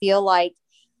 because I feel like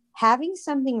having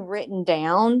something written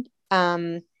down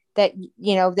that,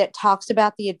 that talks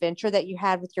about the adventure that you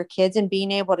had with your kids, and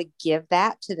being able to give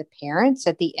that to the parents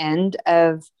at the end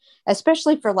of,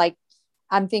 especially for like,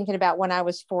 I'm thinking about when I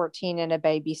was 14 and a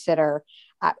babysitter,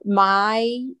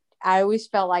 I always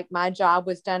felt like my job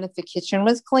was done if the kitchen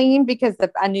was clean, because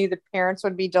I knew the parents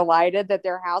would be delighted that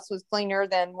their house was cleaner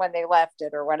than when they left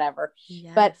it or whatever.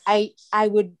 Yes. But I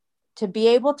would, to be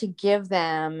able to give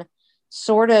them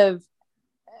sort of,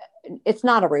 it's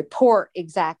not a report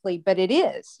exactly, but it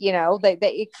is, that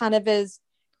it kind of is,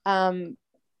 that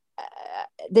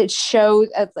shows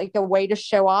like a way to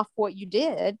show off what you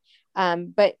did.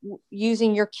 But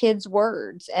using your kids'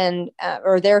 words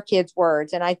or their kids'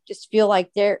 words. And I just feel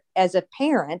like as a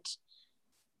parent,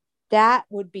 that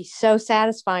would be so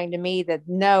satisfying to me, that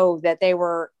know that they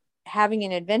were having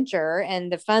an adventure and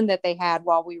the fun that they had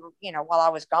while I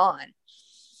was gone.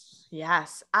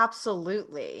 Yes,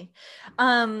 absolutely.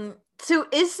 So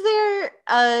is there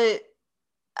a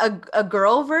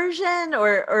girl version,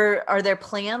 or are there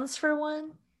plans for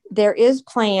one? There is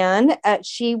plan.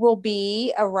 She will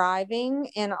be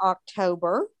arriving in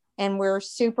October, and we're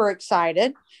super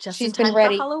excited. She's been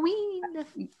ready for Halloween.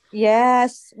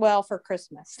 Yes. Well, for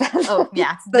Christmas. Oh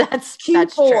yeah. That's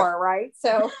Q4, true. Right?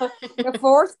 So the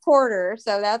fourth quarter.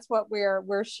 So that's what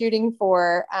we're shooting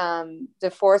for.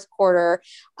 The fourth quarter.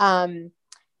 I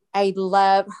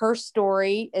love her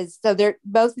story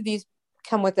both of these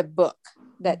come with a book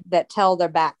that tell their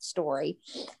backstory.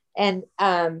 And,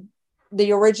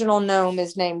 the original gnome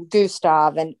is named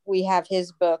Gustav, and we have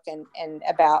his book and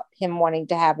about him wanting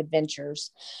to have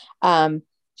adventures.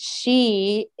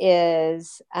 She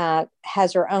has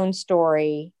her own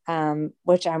story,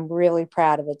 which I'm really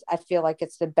proud of. It. I feel like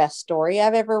it's the best story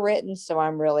I've ever written. So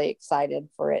I'm really excited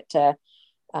for it to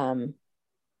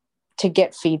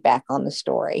get feedback on the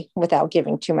story without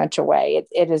giving too much away.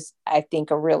 It is, I think,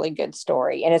 a really good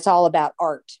story, and it's all about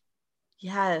art.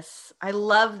 Yes. I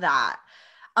love that.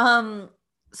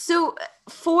 So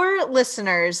for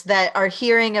listeners that are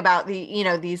hearing about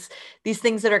these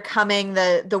things that are coming,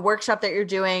 the workshop that you're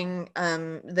doing,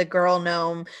 the Girl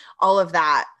Gnome, all of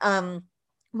that,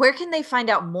 where can they find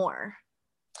out more?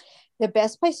 The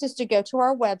best place is to go to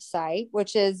our website,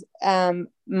 which is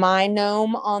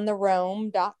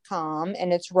mygnomeontheroam.com,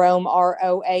 and it's Rome,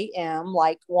 ROAM,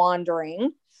 like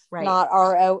wandering. Right. Not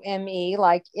ROME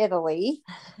like Italy.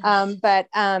 But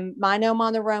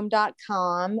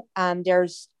mygnomeontheroam.com.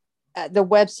 There's the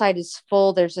website is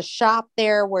full. There's a shop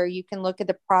there where you can look at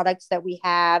the products that we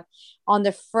have. On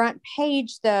the front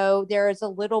page, though, there is a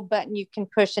little button you can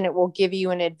push, and it will give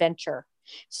you an adventure.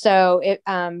 So it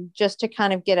just to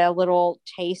kind of get a little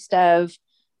taste of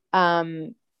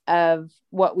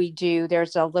what we do,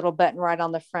 there's a little button right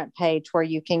on the front page where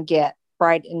you can get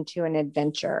right into an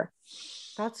adventure.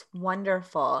 That's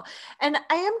wonderful. And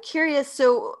I am curious.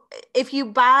 So if you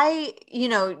buy,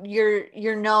 your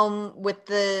gnome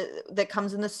that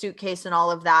comes in the suitcase and all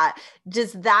of that,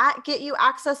 does that get you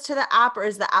access to the app, or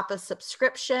is the app a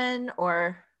subscription?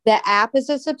 Or the app is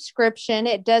a subscription.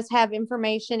 It does have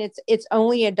information. It's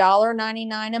only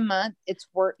 $1.99 a month. It's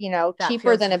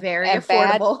cheaper than very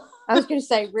affordable. I was going to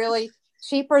say really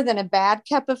cheaper than a bad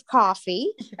cup of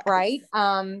coffee. Yes. Right.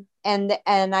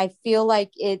 And I feel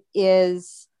like it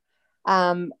is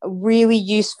really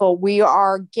useful. We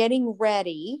are getting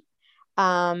ready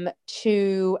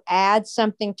to add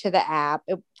something to the app.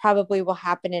 It probably will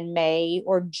happen in May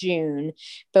or June,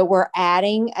 but we're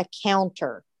adding a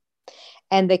counter.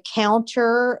 And the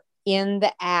counter in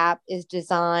the app is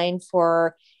designed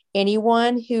for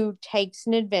anyone who takes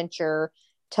an adventure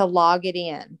to log it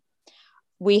in.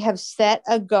 We have set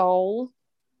a goal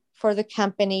for the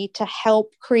company to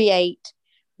help create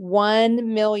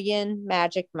 1 million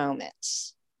magic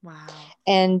moments. Wow.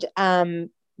 And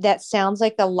that sounds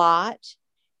like a lot,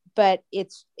 but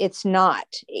it's not.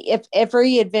 If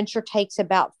every adventure takes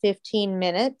about 15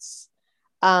 minutes,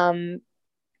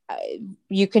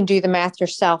 you can do the math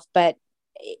yourself, but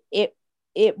it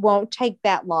won't take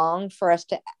that long for us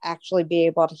to actually be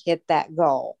able to hit that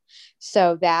goal.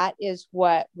 So that is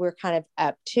what we're kind of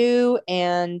up to.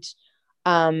 And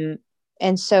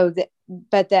so the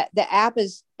app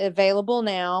is available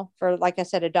now for, like I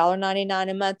said, $1.99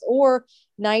 a month, or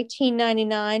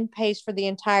 $19.99 pays for the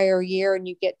entire year, and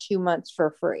you get 2 months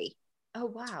for free. Oh,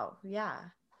 wow. Yeah.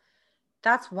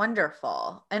 That's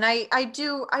wonderful. And I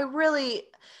really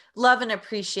love and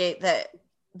appreciate that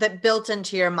built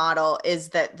into your model is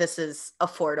that this is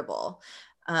affordable,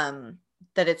 that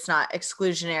it's not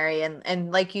exclusionary.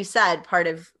 And like you said, part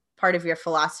of your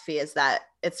philosophy is that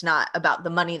it's not about the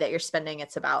money that you're spending.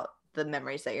 It's about the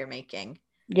memories that you're making.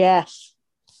 Yes.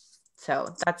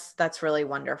 So that's really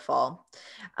wonderful.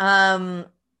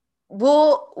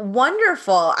 Well,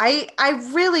 wonderful. I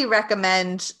really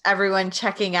recommend everyone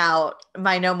checking out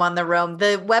My Gnome on the Roam.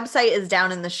 The website is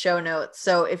down in the show notes.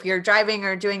 So if you're driving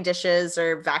or doing dishes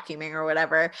or vacuuming or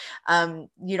whatever,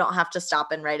 you don't have to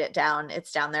stop and write it down.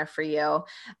 It's down there for you.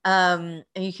 And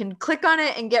you can click on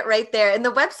it and get right there. And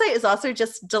the website is also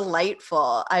just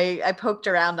delightful. I poked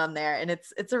around on there, and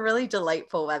it's a really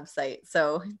delightful website.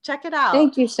 So check it out.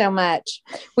 Thank you so much.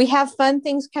 We have fun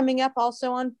things coming up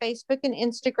also on Facebook and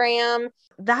Instagram.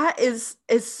 That is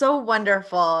so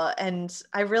wonderful. And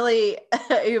I really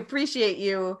appreciate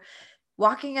you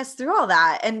walking us through all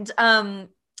that. And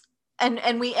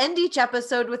we end each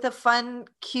episode with a fun,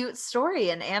 cute story.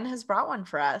 And Anne has brought one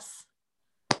for us.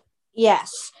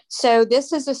 Yes. So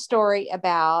this is a story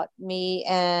about me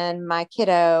and my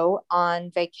kiddo on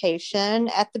vacation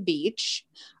at the beach.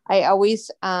 I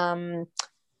always,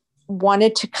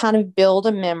 wanted to kind of build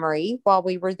a memory while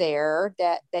we were there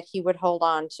that he would hold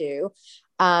on to.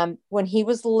 When he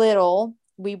was little,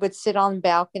 we would sit on the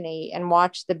balcony and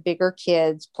watch the bigger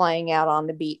kids playing out on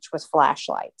the beach with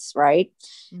flashlights, right?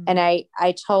 Mm-hmm. And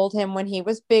I told him when he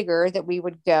was bigger that we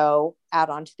would go out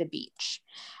onto the beach.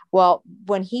 Well,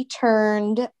 when he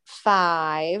turned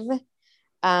 5,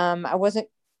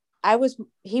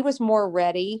 he was more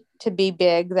ready to be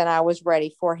big than I was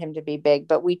ready for him to be big,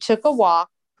 but we took a walk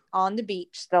on the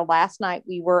beach the last night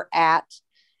we were at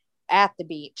the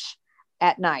beach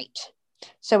at night.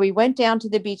 So we went down to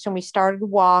the beach and we started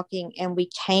walking, and we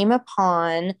came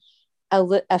upon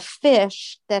a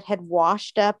fish that had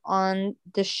washed up on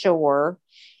the shore.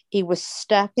 He was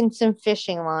stuck in some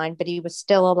fishing line, but he was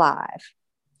still alive.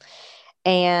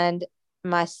 And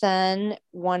my son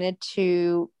wanted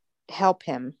to help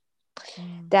him.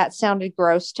 That sounded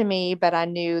gross to me, but I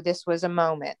knew this was a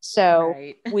moment. So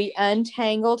we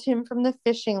untangled him from the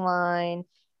fishing line,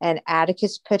 and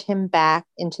Atticus put him back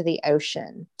into the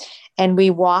ocean. And we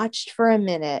watched for a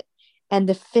minute, and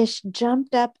the fish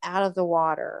jumped up out of the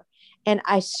water. And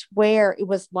I swear it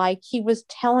was like he was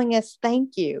telling us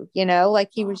thank you, like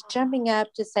he was jumping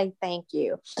up to say thank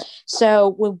you.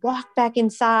 So we walked back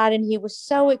inside, and he was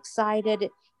so excited.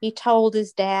 He told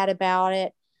his dad about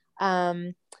it.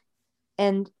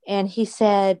 And he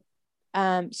said,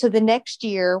 so the next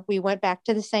year we went back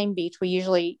to the same beach. We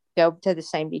usually go to the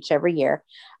same beach every year.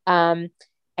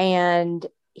 And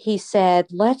he said,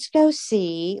 let's go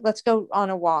on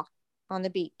a walk on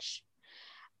the beach.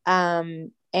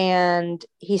 And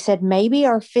he said, maybe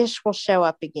our fish will show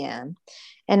up again.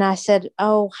 And I said,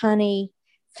 oh, honey,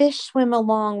 fish swim a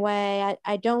long way.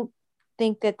 I don't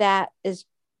think that is,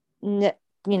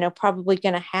 probably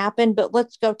going to happen, but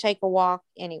let's go take a walk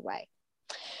anyway.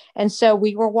 And so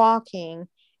we were walking,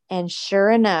 and sure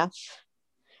enough,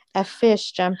 a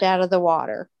fish jumped out of the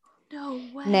water. No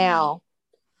way. Now,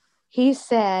 he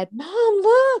said, Mom,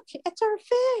 look, it's our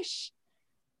fish.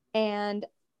 And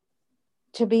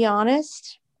to be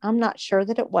honest, I'm not sure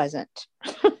that it wasn't.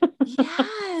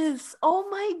 Yes. Oh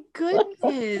my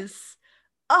goodness.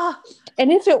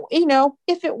 And if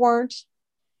it weren't,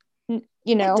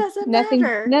 it doesn't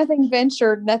matter. Nothing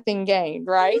ventured, nothing gained,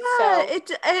 right? Yeah,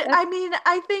 so, I mean,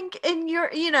 I think in your,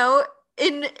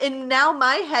 in now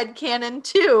my head canon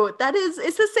too,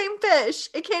 it's the same fish.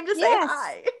 It came to say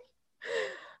hi.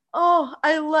 Oh,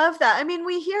 I love that. I mean,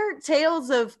 we hear tales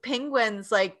of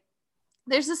penguins, like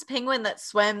there's this penguin that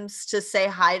swims to say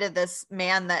hi to this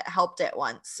man that helped it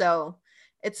once. So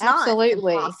it's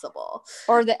absolutely not impossible.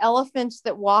 Or the elephants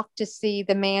that walk to see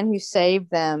the man who saved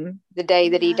them the day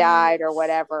that he died or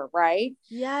whatever, right?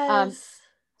 Yes.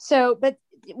 But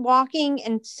walking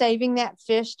and saving that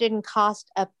fish didn't cost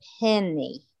a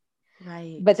penny.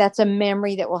 Right. But that's a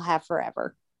memory that we'll have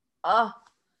forever. Oh,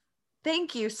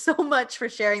 thank you so much for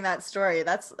sharing that story.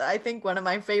 That's, I think, one of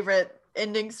my favorite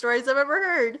ending stories I've ever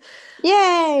heard.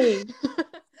 Yay.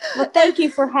 Well, thank you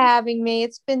for having me.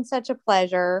 It's been such a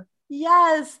pleasure.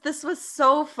 Yes, this was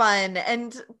so fun.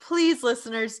 And please,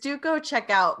 listeners, do go check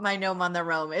out My Gnome on the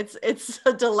Roam. It's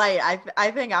a delight.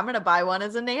 I think I'm going to buy one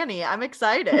as a nanny. I'm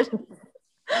excited.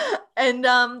 And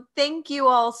thank you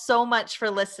all so much for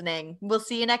listening. We'll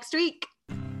see you next week.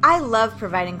 I love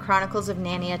providing Chronicles of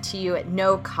Narnia to you at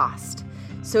no cost.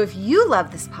 So if you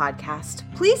love this podcast,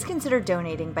 please consider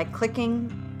donating by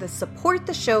clicking the Support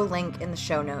the Show link in the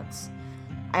show notes.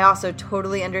 I also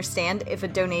totally understand if a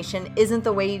donation isn't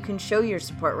the way you can show your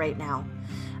support right now.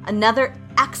 Another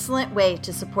excellent way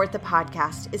to support the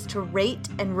podcast is to rate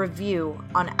and review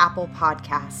on Apple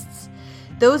Podcasts.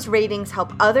 Those ratings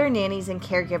help other nannies and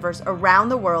caregivers around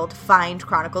the world find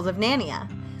Chronicles of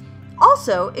Narnia.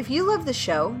 Also, if you love the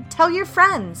show, tell your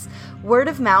friends. Word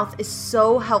of mouth is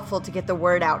so helpful to get the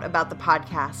word out about the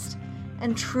podcast.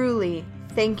 And truly,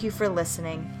 thank you for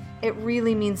listening. It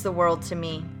really means the world to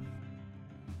me.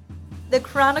 The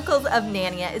Chronicles of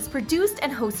Nania is produced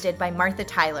and hosted by Martha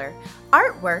Tyler.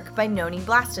 Artwork by Noni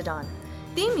Blastodon.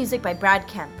 Theme music by Brad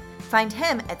Kemp. Find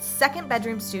him at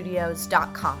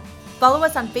secondbedroomstudios.com. Follow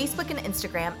us on Facebook and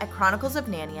Instagram at Chronicles of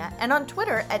Nania and on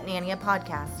Twitter at Nania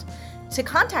Podcast. To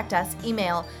contact us,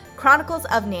 email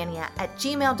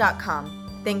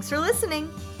chroniclesofnania@gmail.com. Thanks for listening.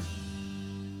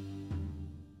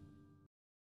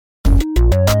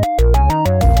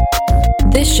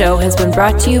 This show has been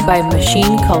brought to you by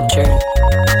Machine Culture.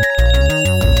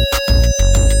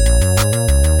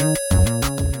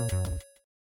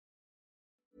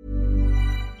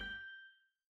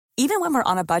 Even when we're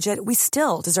on a budget, we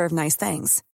still deserve nice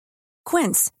things.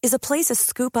 Quince is a place to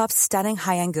scoop up stunning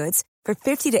high-end goods for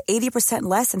 50 to 80%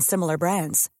 less than similar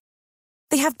brands.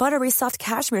 They have buttery soft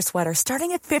cashmere sweaters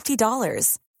starting at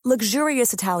 $50,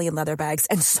 luxurious Italian leather bags,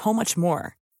 and so much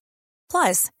more.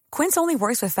 Plus, Quince only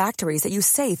works with factories that use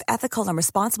safe, ethical, and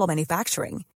responsible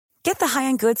manufacturing. Get the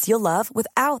high-end goods you'll love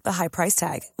without the high price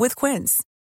tag with Quince.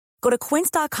 Go to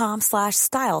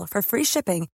quince.com/style for free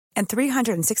shipping and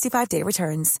 365-day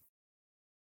returns.